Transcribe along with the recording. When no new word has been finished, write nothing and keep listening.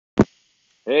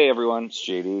Hey everyone, it's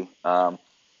JD.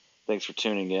 Thanks for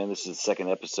tuning in. This is the second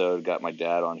episode. Got my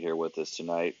dad on here with us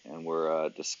tonight, and we're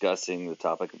discussing the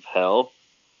topic of hell.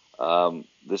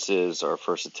 This is our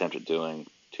first attempt at doing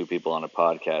two people on a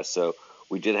podcast, so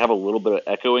we did have a little bit of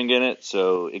echoing in it,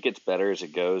 so it gets better as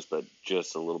it goes, but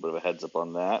just a little bit of a heads up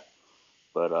on that.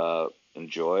 But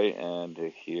enjoy, and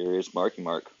here is Marky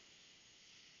Mark.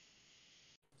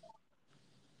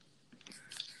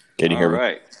 Can you All hear me?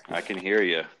 right, I can hear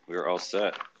you. We're all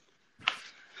set.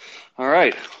 All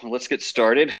right, well, let's get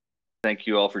started. Thank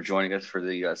you all for joining us for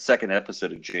the second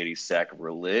episode of JD's Sack of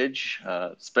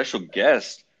Religion. Special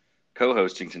guest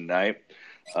co-hosting tonight,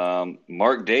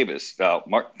 Mark Davis.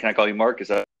 Mark, can I call you Mark? Is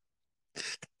that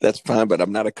That's fine, but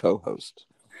I'm not a co-host.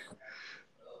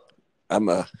 I'm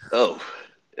a Oh,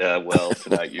 well,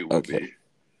 tonight you will okay. be.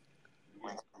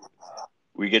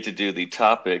 We get to do the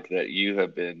topic that you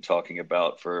have been talking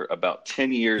about for about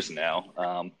 10 years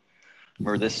now.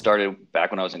 Remember, this started back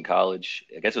when I was in college.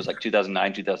 I guess it was like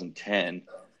 2009, 2010,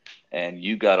 and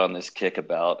you got on this kick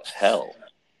about hell.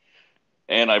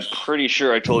 And I'm pretty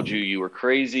sure I told you you were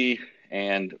crazy,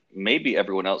 and maybe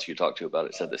everyone else you talked to about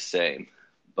it said the same.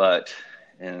 But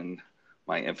in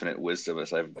my infinite wisdom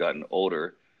as I've gotten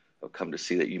older, I've come to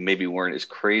see that you maybe weren't as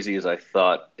crazy as I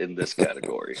thought in this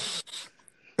category.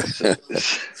 So,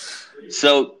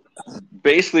 so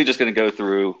basically, just going to go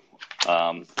through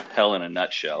hell in a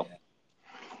nutshell.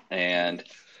 And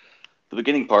the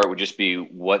beginning part would just be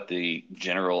what the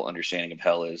general understanding of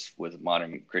hell is with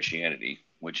modern Christianity,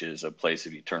 which is a place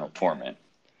of eternal torment.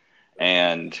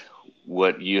 And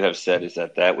what you have said is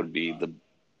that that would be the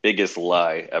biggest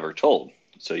lie ever told.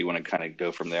 So you want to kind of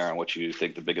go from there on what you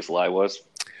think the biggest lie was?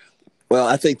 Well,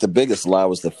 I think the biggest lie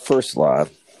was the first lie,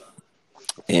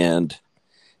 and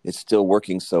it's still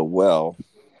working so well.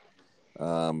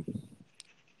 Um,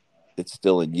 it's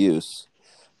still in use.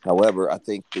 However, I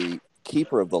think the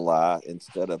keeper of the lie,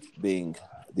 instead of being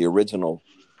the original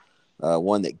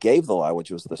one that gave the lie,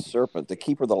 which was the serpent, the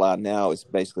keeper of the lie now is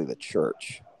basically the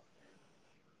church.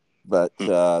 But Hmm.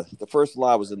 the first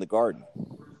lie was in the garden,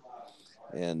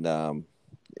 and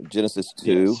Genesis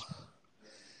 2. Yes.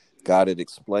 God had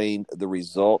explained the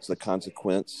results, the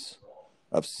consequence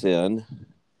of sin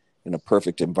in a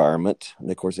perfect environment. And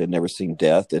of course, they'd never seen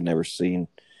death, they'd never seen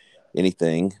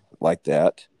anything like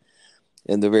that.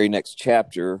 In the very next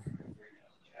chapter,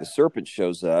 the serpent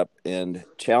shows up and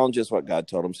challenges what God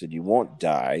told him, said, "You won't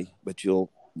die, but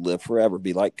you'll live forever,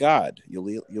 be like God.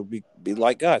 You'll be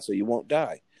like God, so you won't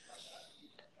die."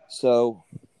 So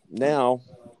now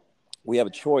we have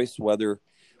a choice whether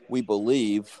we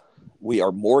believe we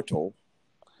are mortal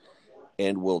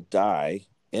and will die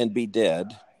and be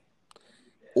dead,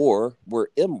 or we're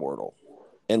immortal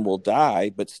and will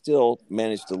die but still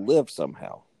manage to live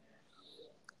somehow.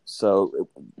 So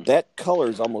that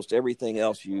colors almost everything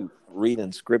else you read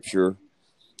in scripture,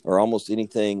 or almost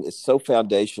anything. It's so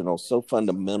foundational, so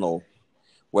fundamental,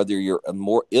 whether you're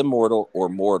immortal or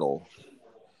mortal.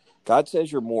 God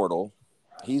says you're mortal.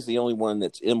 He's the only one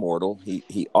that's immortal.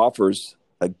 He offers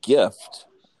a gift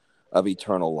of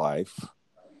eternal life,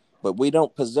 but we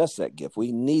don't possess that gift.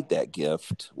 We need that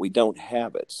gift. We don't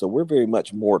have it. So we're very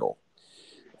much mortal.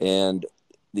 And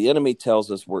the enemy tells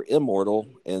us we're immortal,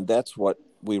 and that's what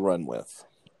we run with.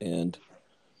 And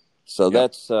so Yep.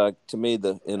 that's, to me,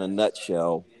 in a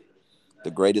nutshell,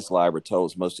 the greatest lie ever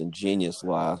told, is most ingenious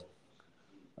lie,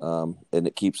 and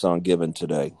it keeps on giving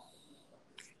today.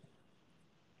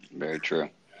 Very true.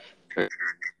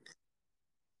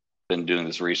 Been doing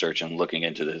this research and looking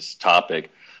into this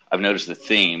topic. I've noticed the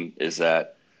theme is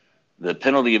that the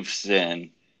penalty of sin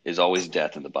is always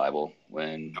death in the Bible.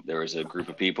 When there was a group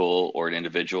of people or an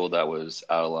individual that was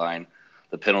out of line,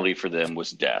 the penalty for them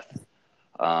was death.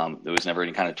 There was never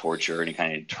any kind of torture, any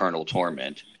kind of eternal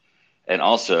torment. And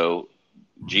also,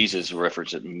 Jesus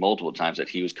referenced it multiple times that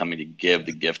he was coming to give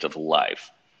the gift of life.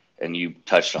 And you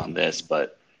touched on this,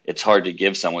 but it's hard to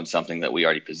give someone something that we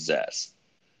already possess.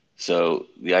 So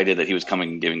the idea that he was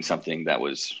coming and giving something that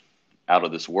was out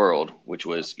of this world, which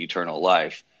was eternal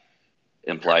life,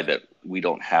 implied that we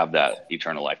don't have that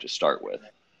eternal life to start with.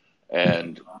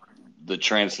 And the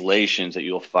translations that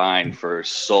you'll find for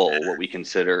soul, what we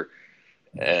consider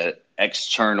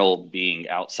external being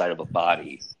outside of a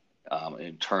body,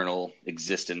 internal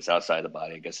existence outside the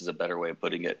body, I guess is a better way of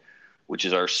putting it, which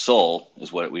is our soul,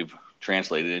 is what we've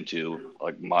translated into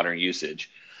like modern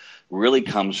usage, really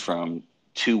comes from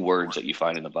two words that you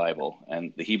find in the Bible.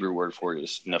 And the Hebrew word for it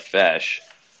is nephesh,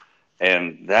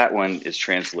 and that one is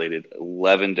translated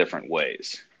 11 different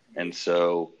ways. And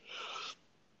so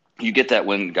you get that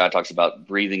when God talks about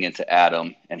breathing into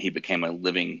Adam and he became a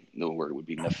living, the word would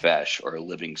be nephesh, or a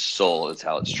living soul is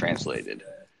how it's translated.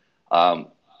 Um,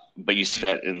 but you see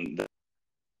that in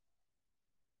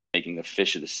making the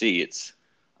fish of the sea, it's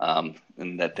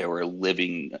and that there were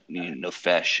living,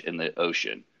 nephesh in the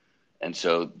ocean. And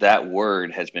so that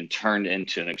word has been turned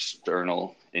into an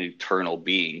eternal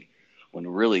being, when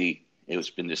really it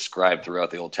has been described throughout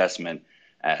the Old Testament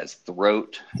as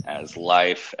throat, as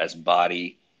life, as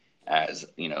body, as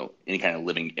any kind of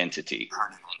living entity.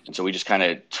 And so we just kind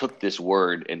of took this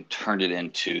word and turned it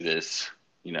into this,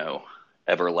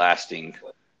 everlasting,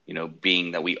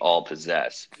 being that we all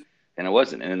possess. And it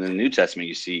wasn't. And in the New Testament,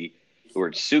 you see the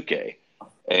word suke,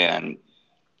 and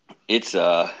it's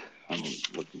let me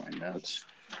look at my notes.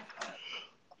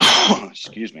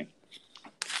 Excuse me.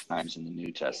 Times in the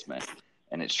New Testament,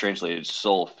 and it's translated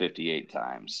soul 58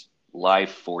 times,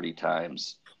 life 40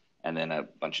 times, and then a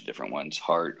bunch of different ones,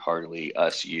 heart, heartily,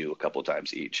 us, you, a couple of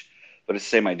times each. But it's the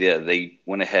same idea. They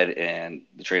went ahead and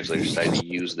the translators decided to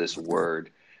use this word.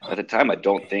 At the time, I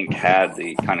don't think had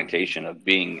the connotation of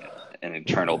being an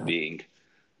eternal being,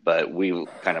 but we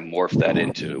kind of morphed that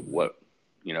into what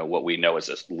we know as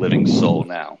a living soul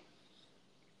now.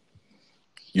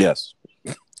 Yes.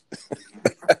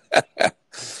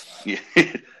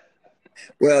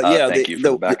 Well, yeah. Thank you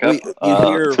for the backup. You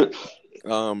hear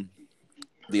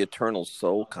the eternal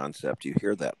soul concept. You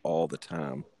hear that all the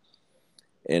time,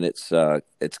 and it's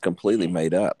completely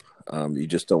made up. You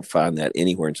just don't find that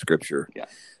anywhere in Scripture. Yeah.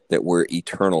 That we're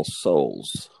eternal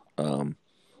souls. Yeah,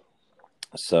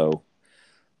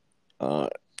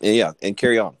 and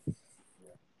carry on.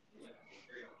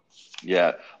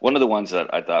 Yeah, one of the ones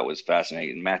that I thought was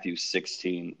fascinating, Matthew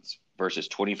 16, verses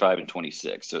 25 and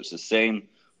 26. So it's the same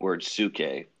word, suke,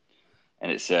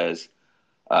 and it says,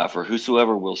 for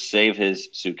whosoever will save his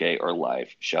suke or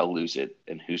life shall lose it,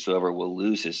 and whosoever will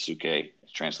lose his suke,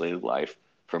 translated life,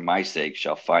 for my sake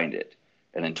shall find it.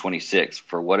 And then 26,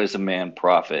 for what is a man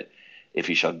profit if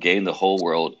he shall gain the whole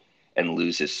world and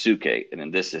lose his suke? And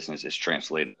in this instance, it's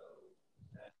translated.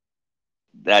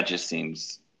 That just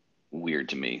seems weird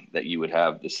to me, that you would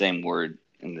have the same word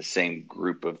in the same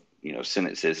group of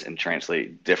sentences and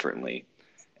translate differently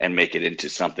and make it into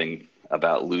something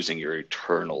about losing your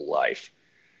eternal life,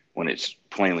 when it's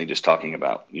plainly just talking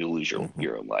about you lose your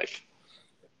own life.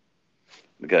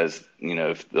 Because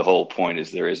if the whole point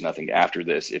is there is nothing after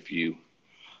this, if you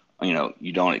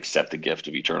don't accept the gift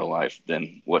of eternal life,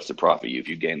 then what's the profit you if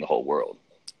you gain the whole world?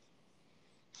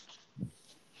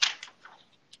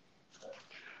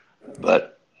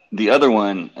 But the other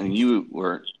one, and you've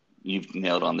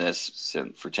nailed on this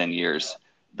for 10 years.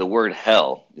 The word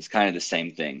hell is kind of the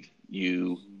same thing.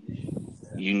 You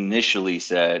initially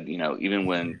said, even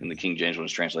when in the King James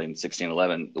was translated in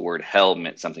 1611, the word hell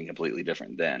meant something completely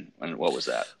different then. And what was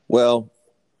that? Well,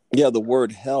 yeah, the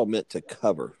word hell meant to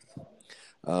cover.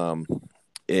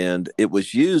 And it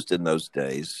was used in those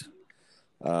days.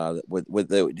 With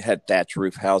they had thatch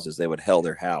roof houses, they would hell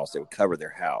their house. They would cover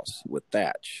their house with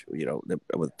thatch,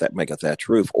 with that, make a thatch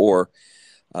roof, or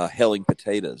helling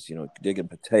potatoes, digging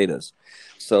potatoes.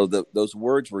 So those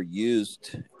words were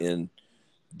used in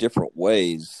different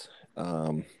ways.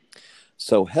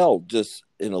 So hell, just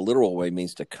in a literal way,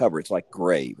 means to cover. It's like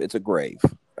grave. It's a grave.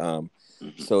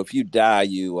 So if you die,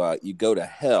 you go to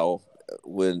hell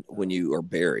when you are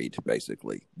buried,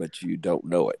 basically, but you don't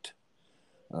know it.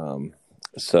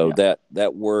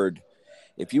 That word,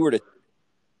 if you were to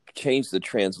change the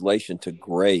translation to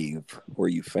grave where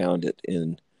you found it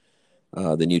in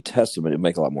the New Testament, it'd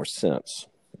make a lot more sense.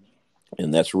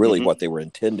 And that's really what they were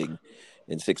intending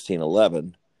in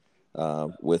 1611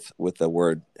 with the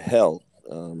word hell,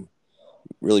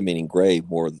 really meaning grave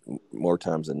more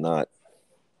times than not.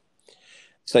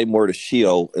 Same word as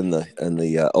Sheol in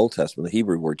the Old Testament, the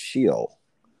Hebrew word Sheol.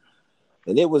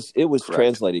 And it was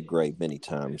translated grave many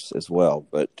times as well.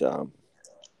 But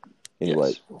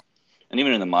anyway. Yes. And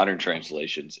even in the modern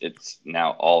translations, it's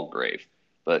now all grave.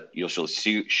 But you'll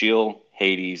see Sheol,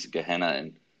 Hades, Gehenna,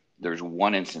 and there's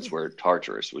one instance where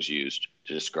Tartarus was used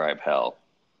to describe hell.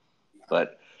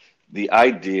 But the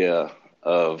idea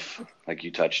of, like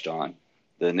you touched on,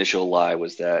 the initial lie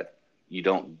was that you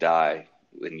don't die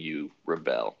when you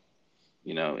rebel.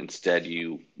 Instead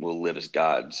you will live as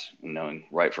gods, knowing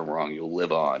right from wrong. You'll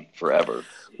live on forever.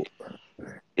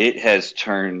 It has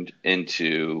turned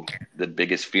into the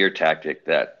biggest fear tactic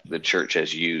that the church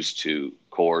has used to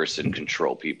coerce and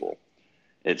control people.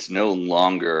 It's no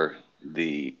longer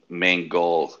the main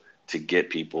goal to get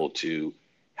people to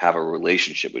have a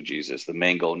relationship with Jesus. The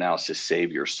main goal now is to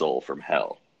save your soul from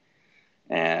hell.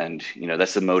 And,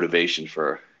 that's the motivation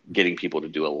for getting people to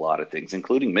do a lot of things,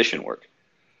 including mission work.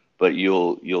 But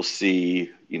you'll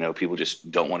see, people just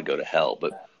don't want to go to hell.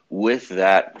 But with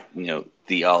that,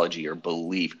 theology or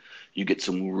belief, you get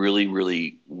some really,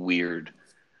 really weird,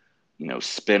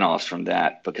 spin-offs from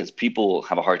that, because people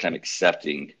have a hard time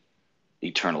accepting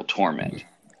eternal torment.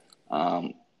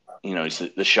 It's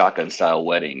the shotgun style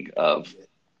wedding of,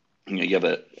 you have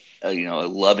a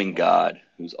loving God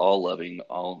who's all loving,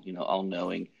 all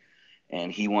knowing,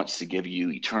 and he wants to give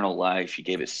you eternal life. He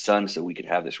gave his son so we could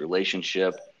have this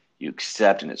relationship. You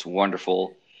accept, and it's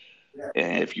wonderful.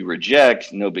 And if you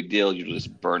reject, no big deal. You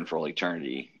just burn for all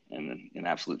eternity in an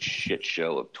absolute shit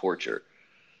show of torture.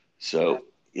 So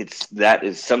that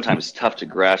is sometimes tough to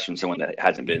grasp from someone that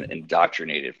hasn't been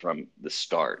indoctrinated from the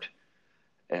start.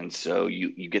 And so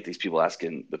you get these people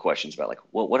asking the questions about, like,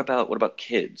 well, what about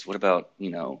kids? What about,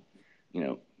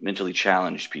 mentally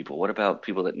challenged people? What about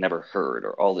people that never heard,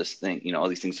 or all this thing, all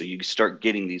these things? So you start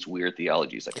getting these weird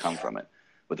theologies that come from it.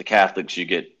 With the Catholics, you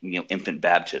get, infant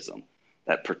baptism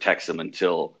that protects them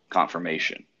until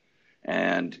confirmation.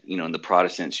 And, in the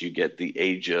Protestants, you get the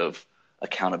age of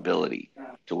accountability,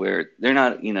 to where they're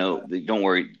not, don't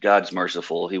worry, God's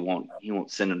merciful. He won't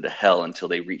send them to hell until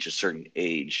they reach a certain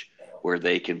age where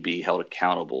they can be held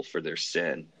accountable for their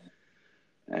sin.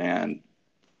 And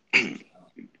I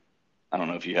don't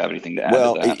know if you have anything to add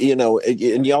to that.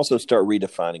 And you also start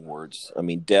redefining words. I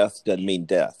mean, death doesn't mean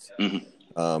death.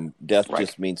 Mm-hmm. Death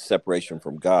just means separation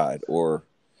from God, or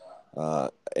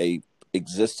a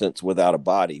existence without a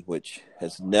body, which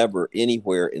has never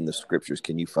anywhere in the scriptures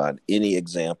can you find any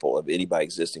example of anybody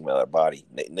existing without a body,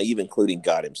 even including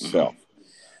God himself.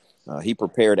 Mm-hmm. He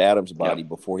prepared Adam's body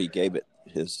before he gave it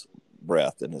his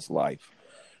breath and his life.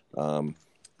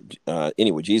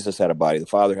 Anyway, Jesus had a body. The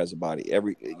Father has a body.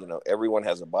 Everyone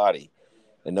has a body,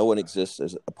 and no one exists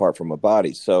apart from a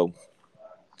body. So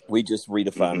we just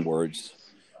redefine words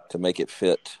to make it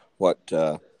fit what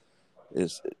our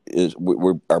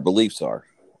beliefs are.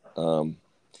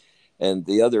 And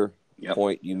the other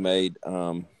point you made,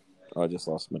 I just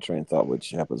lost my train of thought, which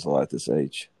happens a lot at this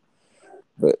age.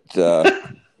 But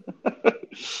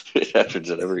it happens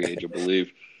at every age, I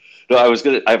believe. No,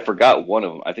 I forgot one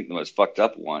of them. I think the most fucked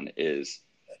up one is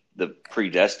the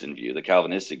predestined view, the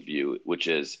Calvinistic view, which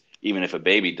is, even if a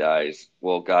baby dies,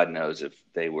 well, God knows if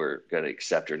they were going to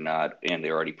accept or not, and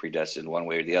they're already predestined one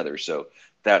way or the other. So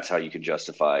that's how you can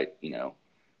justify,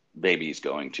 babies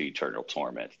going to eternal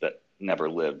torment that never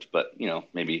lived, but,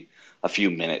 maybe a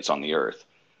few minutes on the earth.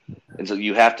 And so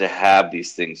you have to have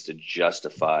these things to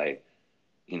justify,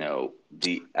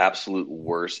 the absolute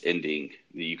worst ending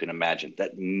that you can imagine,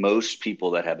 that most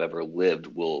people that have ever lived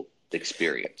will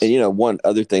experience. And, one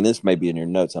other thing, this may be in your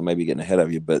notes, I may be getting ahead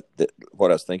of you, but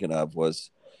what I was thinking of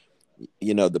was,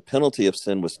 the penalty of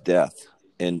sin was death.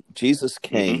 And Jesus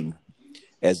came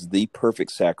as the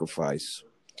perfect sacrifice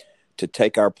to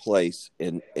take our place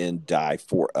and die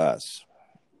for us,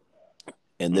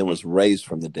 and then was raised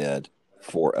from the dead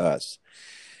for us.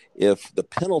 If the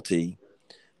penalty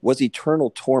was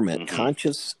eternal torment,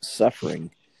 conscious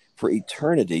suffering for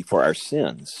eternity for our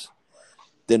sins,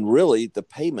 then really the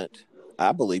payment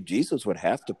I believe Jesus would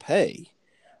have to pay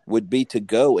would be to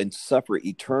go and suffer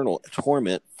eternal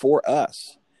torment for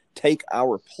us, take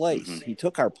our place. He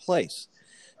took our place.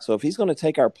 So if he's going to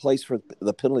take our place for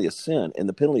the penalty of sin, and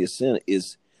the penalty of sin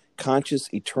is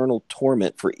conscious eternal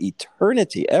torment for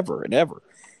eternity, ever and ever,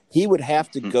 he would have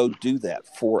to go do that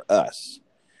for us.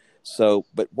 So,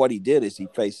 but what he did is he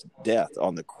faced death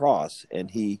on the cross,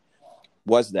 and he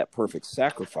was that perfect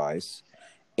sacrifice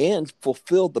and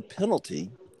fulfilled the penalty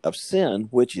of sin,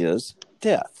 which is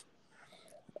death.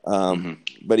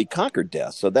 But he conquered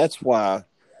death. So that's why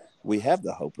we have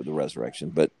the hope of the resurrection.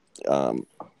 But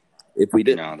if we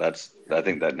didn't, no, I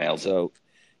think that nails it. So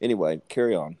anyway,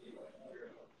 carry on.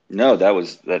 No,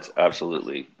 that's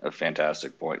absolutely a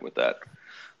fantastic point with that.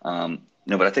 No,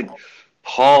 but I think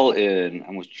Paul I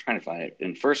was trying to find it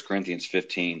in 1 Corinthians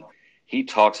 15, he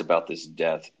talks about this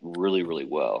death really, really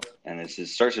well. And it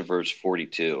starts at verse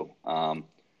 42.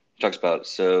 He talks about,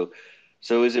 so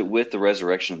is it with the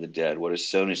resurrection of the dead? What is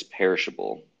sown is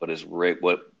perishable, but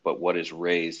what is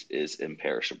raised is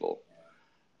imperishable.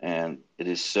 And it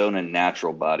is sown a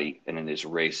natural body, and it is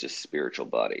raised a spiritual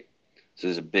body. So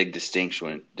there's a big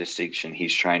distinction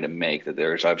he's trying to make, that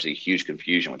there's obviously huge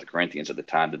confusion with the Corinthians at the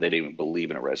time that they didn't even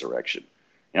believe in a resurrection.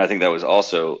 I think that was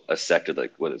also a sect of the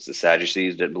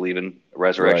Sadducees didn't believe in a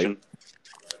resurrection.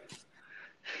 Right.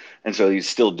 And so he's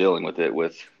still dealing with it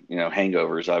with,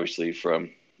 hangovers, obviously, from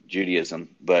Judaism,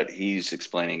 but he's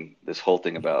explaining this whole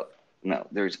thing about, no,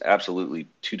 there's absolutely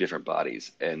two different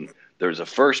bodies. And there's a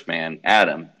first man,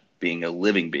 Adam, being a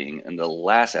living being, and the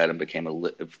last Adam became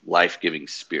a life-giving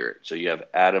spirit. So you have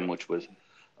Adam, which was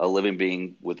a living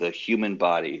being with a human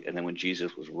body, and then when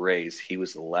Jesus was raised, he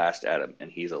was the last Adam,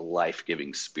 and he's a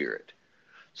life-giving spirit.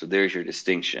 So there's your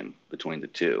distinction between the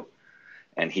two,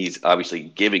 and he's obviously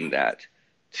giving that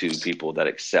to people that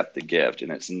accept the gift,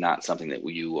 and it's not something that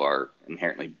you are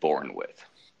inherently born with.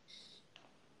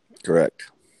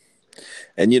 Correct.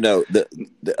 And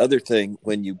the other thing,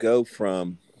 when you go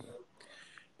from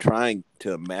trying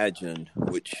to imagine,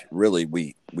 which really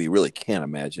we really can't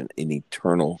imagine, an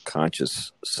eternal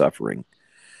conscious suffering,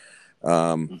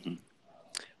 Mm-hmm.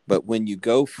 but when you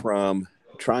go from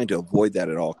trying to avoid that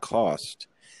at all cost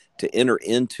to enter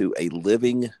into a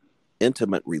living,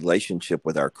 intimate relationship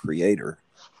with our Creator,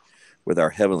 with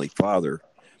our Heavenly Father,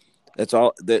 that's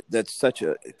such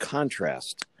a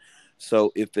contrast.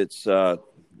 So if it's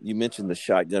you mentioned the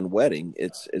shotgun wedding,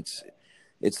 it's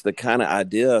the kind of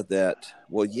idea that,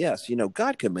 well, yes,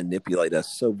 God can manipulate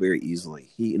us so very easily.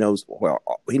 He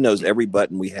knows every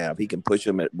button we have. He can push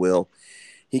them at will.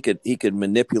 He could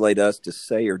manipulate us to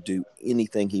say or do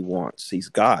anything he wants. He's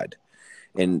God,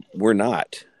 and we're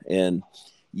not. And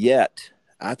yet,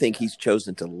 I think he's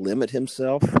chosen to limit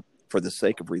himself for the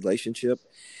sake of relationship.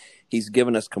 He's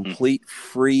given us complete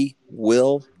free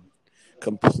will,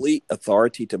 complete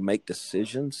authority to make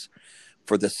decisions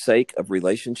for the sake of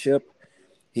relationship.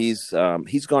 He's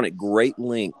gone at great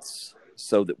lengths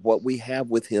so that what we have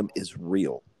with him is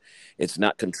real. It's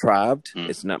not contrived.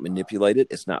 It's not manipulated.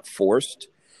 It's not forced.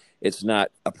 It's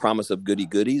not a promise of goody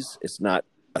goodies. It's not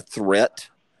a threat.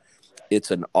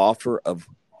 It's an offer of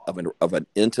an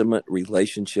intimate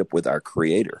relationship with our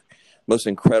Creator. Most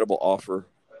incredible offer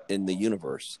in the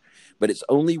universe. But it's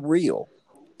only real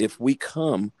if we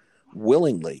come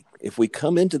willingly, if we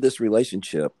come into this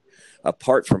relationship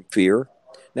apart from fear.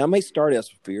 Now, it may start as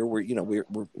fear.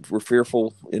 We're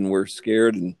fearful and we're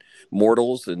scared and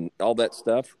mortals and all that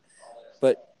stuff.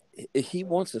 But he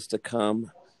wants us to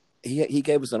come. He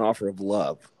gave us an offer of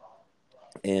love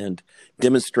and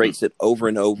demonstrates it over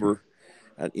and over.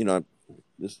 I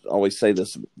just always say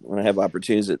this when I have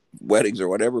opportunities at weddings or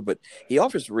whatever, but he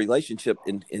offers a relationship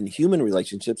in human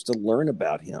relationships to learn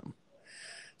about him.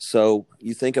 So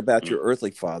you think about your earthly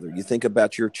father. You think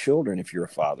about your children if you're a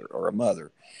father or a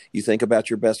mother. You think about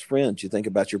your best friends. You think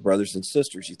about your brothers and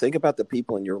sisters. You think about the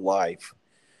people in your life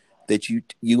that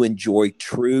you enjoy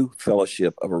true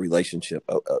fellowship of a relationship,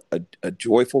 a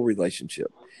joyful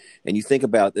relationship. And you think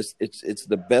about this, it's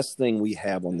the best thing we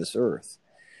have on this earth.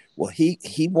 Well,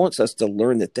 he wants us to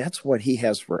learn that that's what he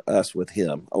has for us with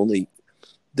him. Only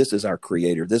this is our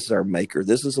Creator. This is our Maker.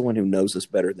 This is the one who knows us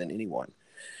better than anyone.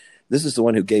 This is the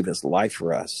one who gave his life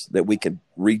for us, that we could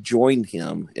rejoin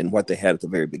him in what they had at the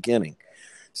very beginning.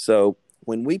 So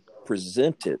when we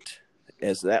present it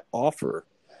as that offer,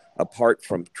 apart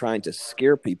from trying to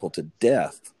scare people to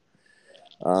death,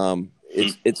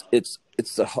 it's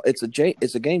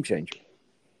a game changer.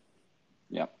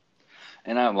 Yeah,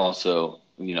 and I've also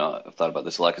I've thought about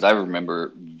this a lot because I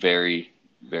remember very,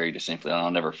 very distinctly, and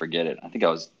I'll never forget it. I think I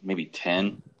was maybe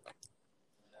 10.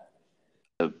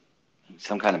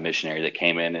 Some kind of missionary that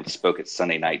came in and spoke at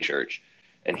Sunday night church,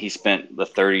 and he spent the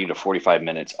 30 to 45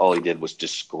 minutes. All he did was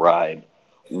describe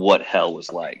what hell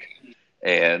was like,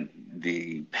 and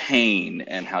the pain,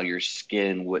 and how your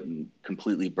skin wouldn't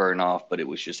completely burn off, but it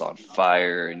was just on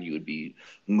fire, and you would be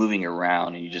moving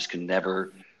around, and you just could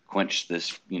never quench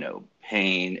this,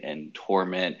 pain and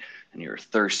torment, and you're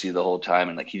thirsty the whole time.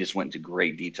 And he just went into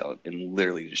great detail and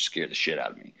literally just scared the shit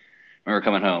out of me. I remember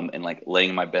coming home and laying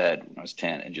in my bed when I was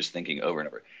 10 and just thinking over and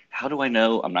over, how do I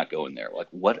know I'm not going there?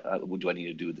 What do I need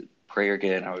to do? The prayer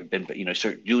again? I would have been,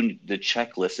 start doing the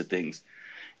checklist of things.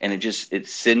 And it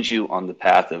sends you on the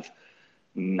path of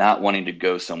not wanting to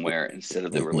go somewhere instead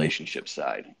of the relationship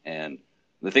side. And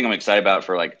the thing I'm excited about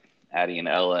for Addie and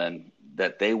Ella, and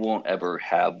that they won't ever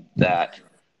have that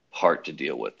part to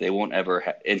deal with. They won't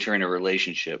ever enter in a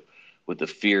relationship with the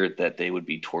fear that they would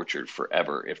be tortured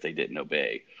forever if they didn't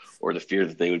obey, or the fear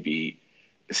that they would be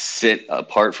sent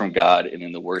apart from God and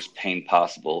in the worst pain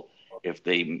possible if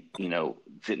they,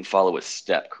 didn't follow a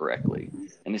step correctly.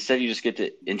 And instead, you just get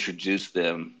to introduce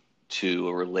them to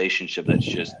a relationship that's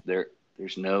just there.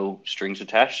 There's no strings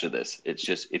attached to this. It's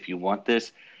just, if you want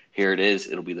this, here it is.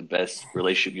 It'll be the best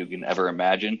relationship you can ever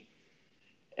imagine,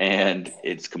 and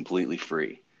it's completely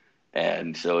free.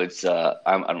 And so it's, I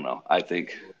don't know. I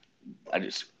think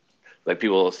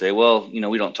people will say, well,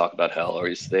 we don't talk about hell, or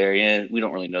it's there. Yeah, we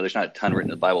don't really know. There's not a ton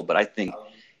written in the Bible, but I think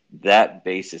that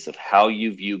basis of how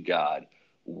you view God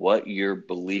what your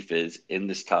belief is in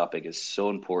this topic is so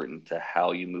important to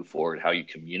how you move forward, how you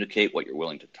communicate, what you're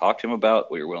willing to talk to him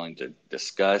about, what you're willing to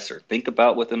discuss or think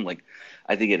about with him. Like,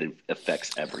 I think it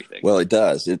affects everything. Well, it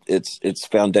does. It's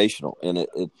foundational, and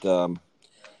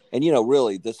and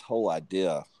really, this whole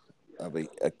idea of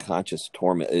a conscious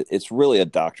torment, it's really a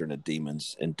doctrine of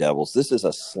demons and devils. This is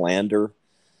a slander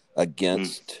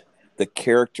against the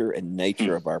character and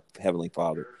nature of our Heavenly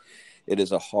Father. It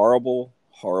is a horrible,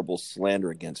 horrible slander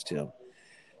against Him.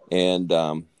 And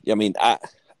I mean,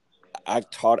 I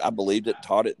believed it,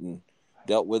 taught it, and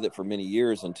dealt with it for many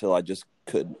years until I just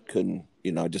couldn't,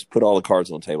 just put all the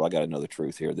cards on the table. I got to know the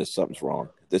truth here. Something's wrong.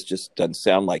 This just doesn't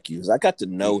sound like you. As I got to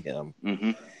know Him,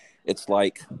 it's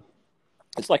like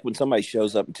when somebody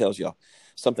shows up and tells you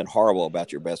something horrible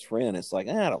about your best friend. It's like,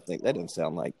 I don't think that doesn't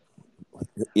sound like,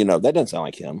 that doesn't sound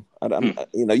like him.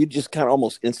 You just kind of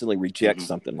almost instantly reject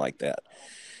something like that.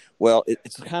 Well,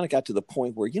 it's kind of got to the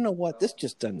point where, you know what, this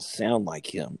just doesn't sound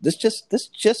like him. This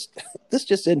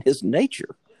just in his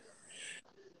nature.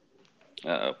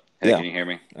 Uh-oh. Hey, Can you hear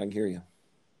me? I can hear you.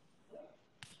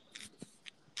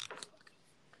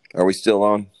 Are we still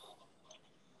on?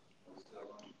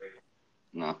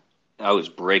 No. I was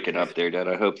breaking up there, Dad.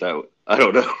 I hope that, I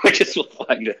don't know. I guess we'll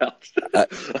find out.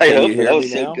 I hope that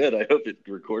was so good. I hope it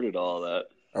recorded all that.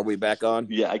 Are we back on?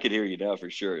 Yeah, I could hear you now for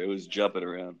sure. It was jumping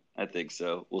around. I think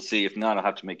so. We'll see. If not, I'll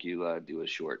have to make you do a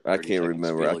short. I can't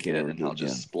remember. I can't remember. And I'll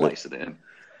just splice it in.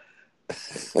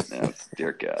 No,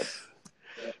 dear God.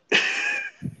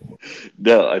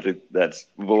 No, I think that's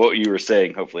what you were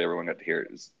saying. Hopefully everyone got to hear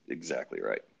it. Is exactly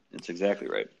right. It's exactly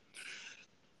right.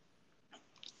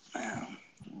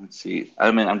 Let's see.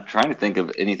 I mean, I'm trying to think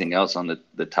of anything else on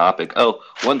the topic. Oh,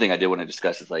 one thing I did want to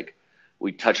discuss is, like,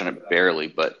 we touch on it barely,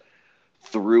 but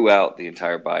throughout the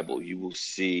entire Bible, you will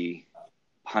see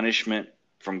punishment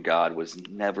from God was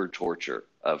never torture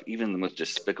of even the most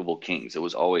despicable kings. It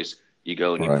was always you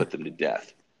go and you put them to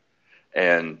death.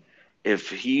 And if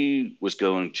he was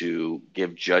going to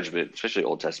give judgment, especially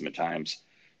Old Testament times,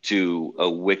 to a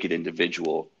wicked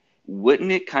individual,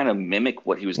 wouldn't it kind of mimic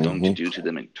what he was going to do to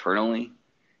them internally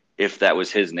if that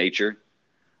was his nature?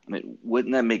 I mean,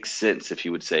 wouldn't that make sense if he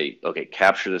would say, okay,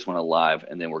 capture this one alive,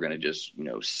 and then we're going to just,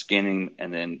 skin him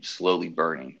and then slowly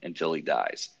burn him until he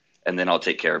dies. And then I'll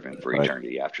take care of him for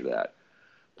eternity after that.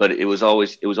 But it was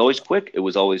always quick.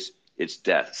 It's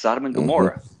death. Sodom and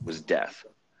Gomorrah was death.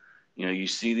 You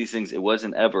see these things. It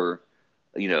wasn't ever,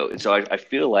 and so I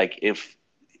feel like if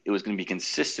it was going to be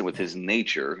consistent with his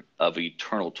nature of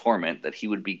eternal torment, that he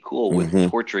would be cool with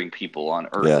torturing people on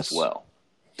earth as well.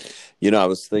 I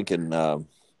was thinking,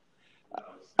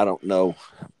 I don't know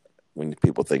when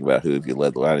people think about who have you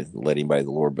led anybody to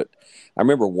the Lord, but I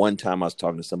remember one time I was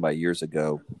talking to somebody years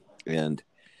ago, and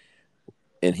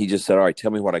he just said, all right,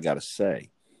 tell me what I got to say.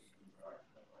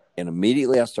 And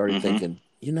immediately I started thinking,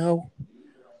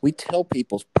 we tell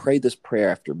people pray this prayer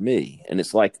after me, and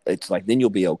it's like then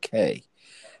you'll be okay.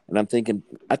 And I'm thinking,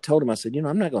 I told him, I said,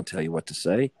 I'm not going to tell you what to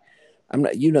say. I'm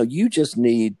not, you just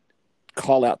need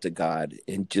call out to God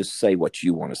and just say what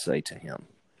you want to say to Him.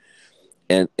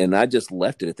 And I just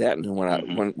left it at that. And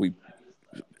when we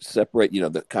separate,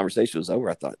 the conversation was over,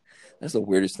 I thought that's the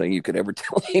weirdest thing you could ever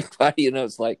tell anybody.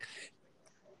 It's like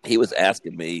he was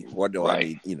asking me, what do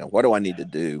I need? What do I need to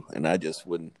do? And I just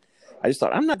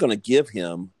thought, I'm not going to give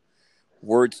him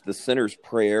words, the sinner's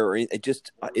prayer, or it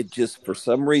just for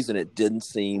some reason it didn't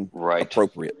seem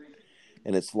appropriate.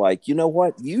 And it's like, you know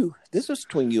what, this is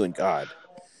between you and God.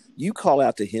 You call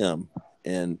out to Him,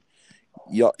 and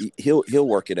he'll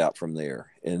work it out from there.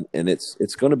 And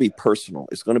it's going to be personal.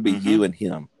 It's going to be you and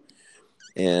Him.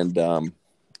 And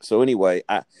so anyway,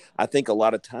 I think a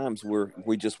lot of times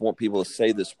we just want people to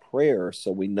say this prayer so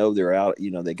we know they're out.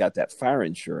 They got that fire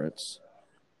insurance.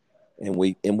 And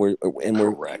we're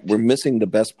missing the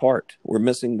best part. We're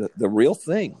missing the real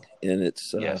thing, and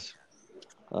it's yes.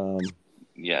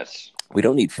 We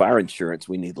don't need fire insurance.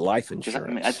 We need life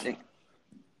insurance. I think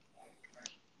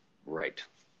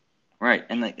right,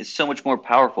 and it's so much more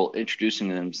powerful introducing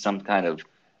them some kind of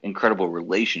incredible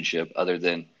relationship other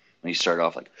than when you start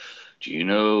off like, do you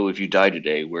know if you die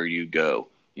today where you go?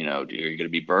 Are you going to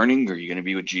be burning or are you going to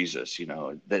be with Jesus?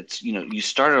 That's you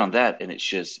started on that, and it's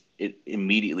just it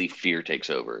immediately fear takes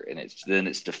over, and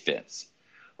it's defense.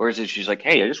 Whereas if she's like,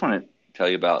 hey, I just want to tell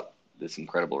you about this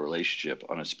incredible relationship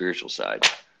on a spiritual side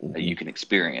that you can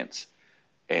experience,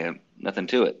 and nothing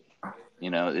to it.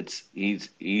 It's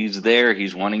he's there,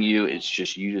 he's wanting you. It's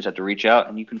just you just have to reach out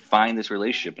and you can find this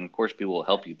relationship, and of course people will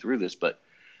help you through this. But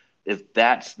if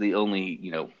that's the only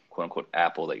quote unquote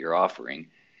apple that you're offering,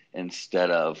 instead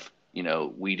of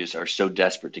we just are so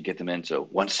desperate to get them in. So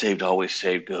once saved, always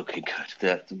saved. Okay, good.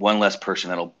 That one less person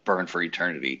that'll burn for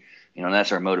eternity. And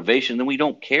that's our motivation. Then we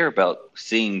don't care about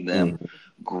seeing them Mm-hmm.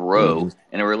 Mm-hmm. grow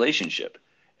in a relationship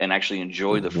and actually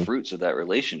enjoy the Mm-hmm. fruits of that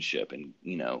relationship and,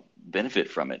 benefit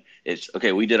from it. It's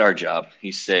okay. We did our job.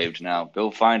 He's saved. Now go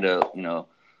find a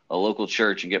local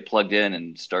church and get plugged in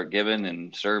and start giving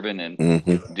and serving and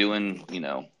Mm-hmm. doing,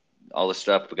 all this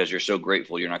stuff because you're so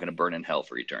grateful you're not going to burn in hell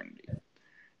for eternity.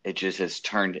 It just has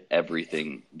turned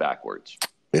everything backwards.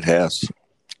 It has.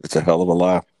 It's a hell of a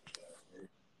lie.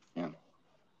 Yeah,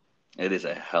 it is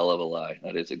a hell of a lie.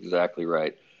 That is exactly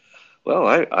right. Well,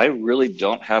 I really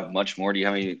don't have much more. Do you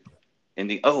have any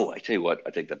ending? Oh, I tell you what, I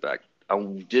take that back. I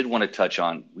did want to touch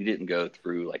on, we didn't go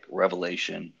through like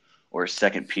Revelation or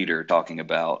Second Peter talking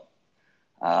about,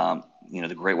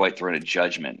 the great white throne of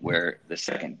judgment, where the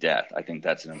second death. I think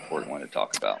that's an important one to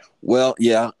talk about. Well,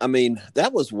 yeah. I mean,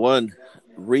 that was one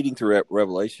reading through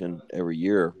Revelation every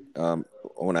year.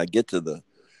 When I get to the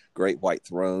great white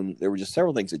throne, there were just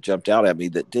several things that jumped out at me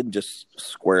that didn't just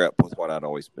square up with what I'd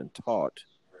always been taught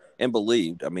and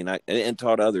believed. I mean, and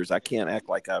taught others. I can't act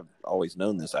like I've always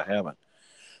known this. I haven't.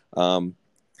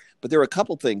 But there were a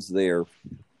couple things there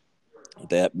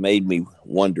that made me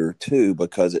wonder too,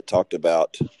 because it talked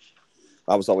about,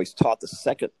 I was always taught the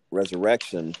second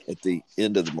resurrection at the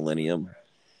end of the millennium,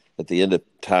 at the end of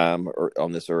time or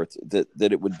on this earth, that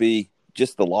it would be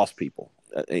just the lost people.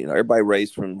 Everybody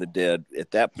raised from the dead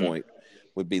at that point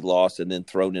would be lost and then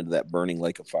thrown into that burning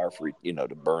lake of fire for,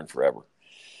 to burn forever.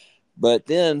 But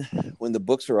then when the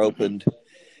books are opened,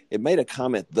 it made a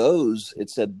comment, it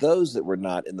said those that were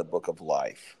not in the book of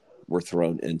life were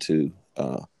thrown into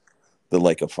the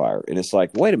lake of fire. And it's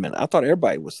like, wait a minute, I thought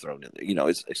everybody was thrown in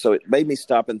there. So it made me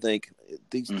stop and think,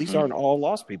 these aren't all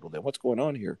lost people then. What's going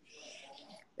on here?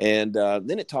 And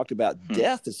then it talked about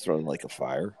death is thrown in the lake of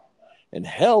fire and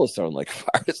hell is thrown in the lake of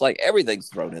fire. It's like everything's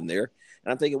thrown in there.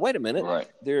 And I'm thinking, wait a minute, right.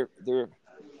 they're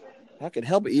how can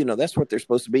hell be, that's what they're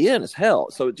supposed to be in, is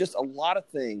hell. So just a lot of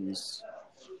things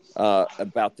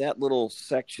about that little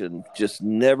section just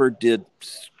never did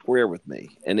square with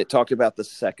me. And it talked about the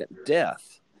second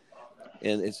death.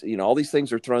 And it's, all these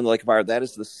things are thrown in the lake of fire. That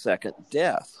is the second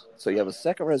death. So you have a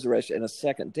second resurrection and a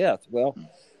second death. Well,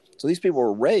 so these people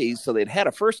were raised, so they'd had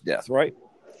a first death, right?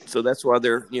 So that's why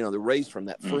they're raised from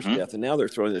that first death, and now they're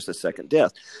thrown into the second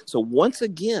death. So once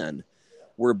again,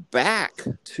 we're back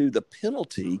to the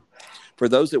penalty for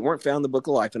those that weren't found in the book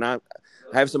of life. And I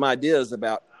have some ideas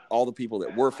about all the people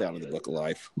that were found in the book of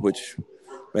life, which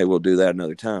maybe we'll do that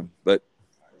another time. But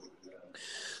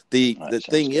the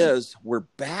thing is, we're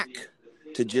back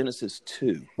to Genesis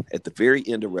 2 at the very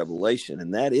end of Revelation,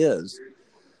 and that is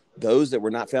those that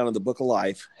were not found in the book of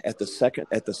life at the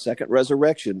second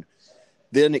resurrection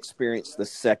then experience the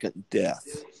second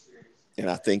death, and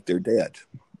I think they're dead.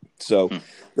 So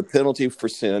the penalty for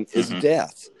sin is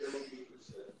death,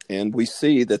 and we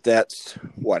see that that's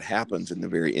what happens in the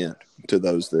very end to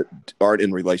those that aren't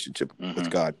in relationship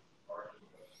with God.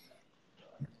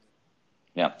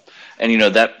 Yeah. And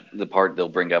that the part they'll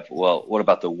bring up, well, what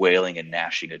about the wailing and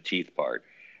gnashing of teeth part?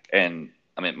 And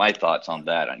I mean, my thoughts on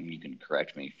that, I mean, you can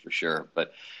correct me for sure,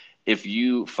 but if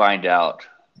you find out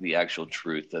the actual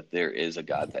truth that there is a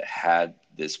God that had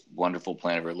this wonderful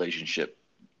plan of relationship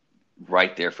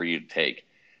right there for you to take,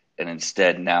 and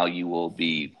instead now you will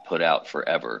be put out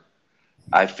forever,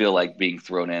 I feel like being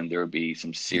thrown in, there would be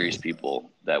some serious people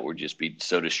that would just be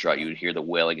so distraught. You would hear the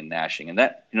wailing and gnashing. And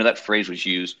that, that phrase was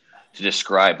used to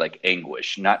describe like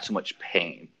anguish, not so much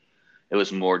pain. It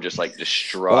was more just like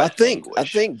distraught. Well, anguish I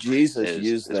think Jesus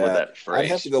used that. I'd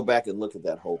have to go back and look at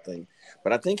that whole thing,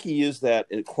 but I think he used that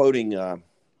in quoting,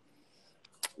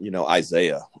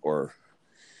 Isaiah, or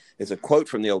it's a quote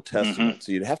from the Old Testament.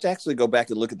 So you'd have to actually go back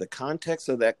and look at the context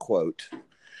of that quote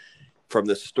from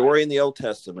the story in the Old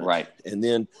Testament, right, and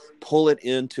then pull it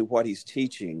into what he's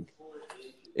teaching.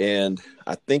 And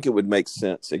I think it would make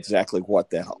sense exactly what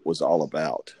that was all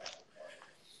about.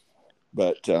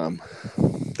 But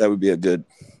that would be a good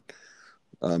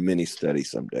mini study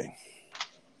someday.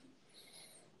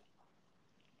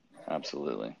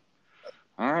 Absolutely.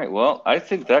 All right. Well, I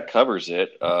think that covers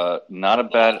it. Not a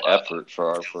bad effort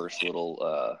for our first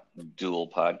little dual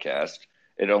podcast.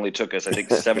 It only took us, I think,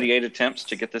 78 attempts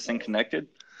to get this thing connected.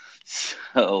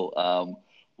 So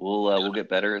we'll get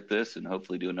better at this and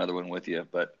hopefully do another one with you.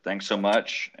 But thanks so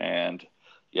much. And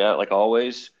yeah, like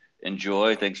always,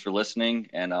 enjoy. Thanks for listening.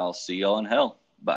 And I'll see y'all in hell.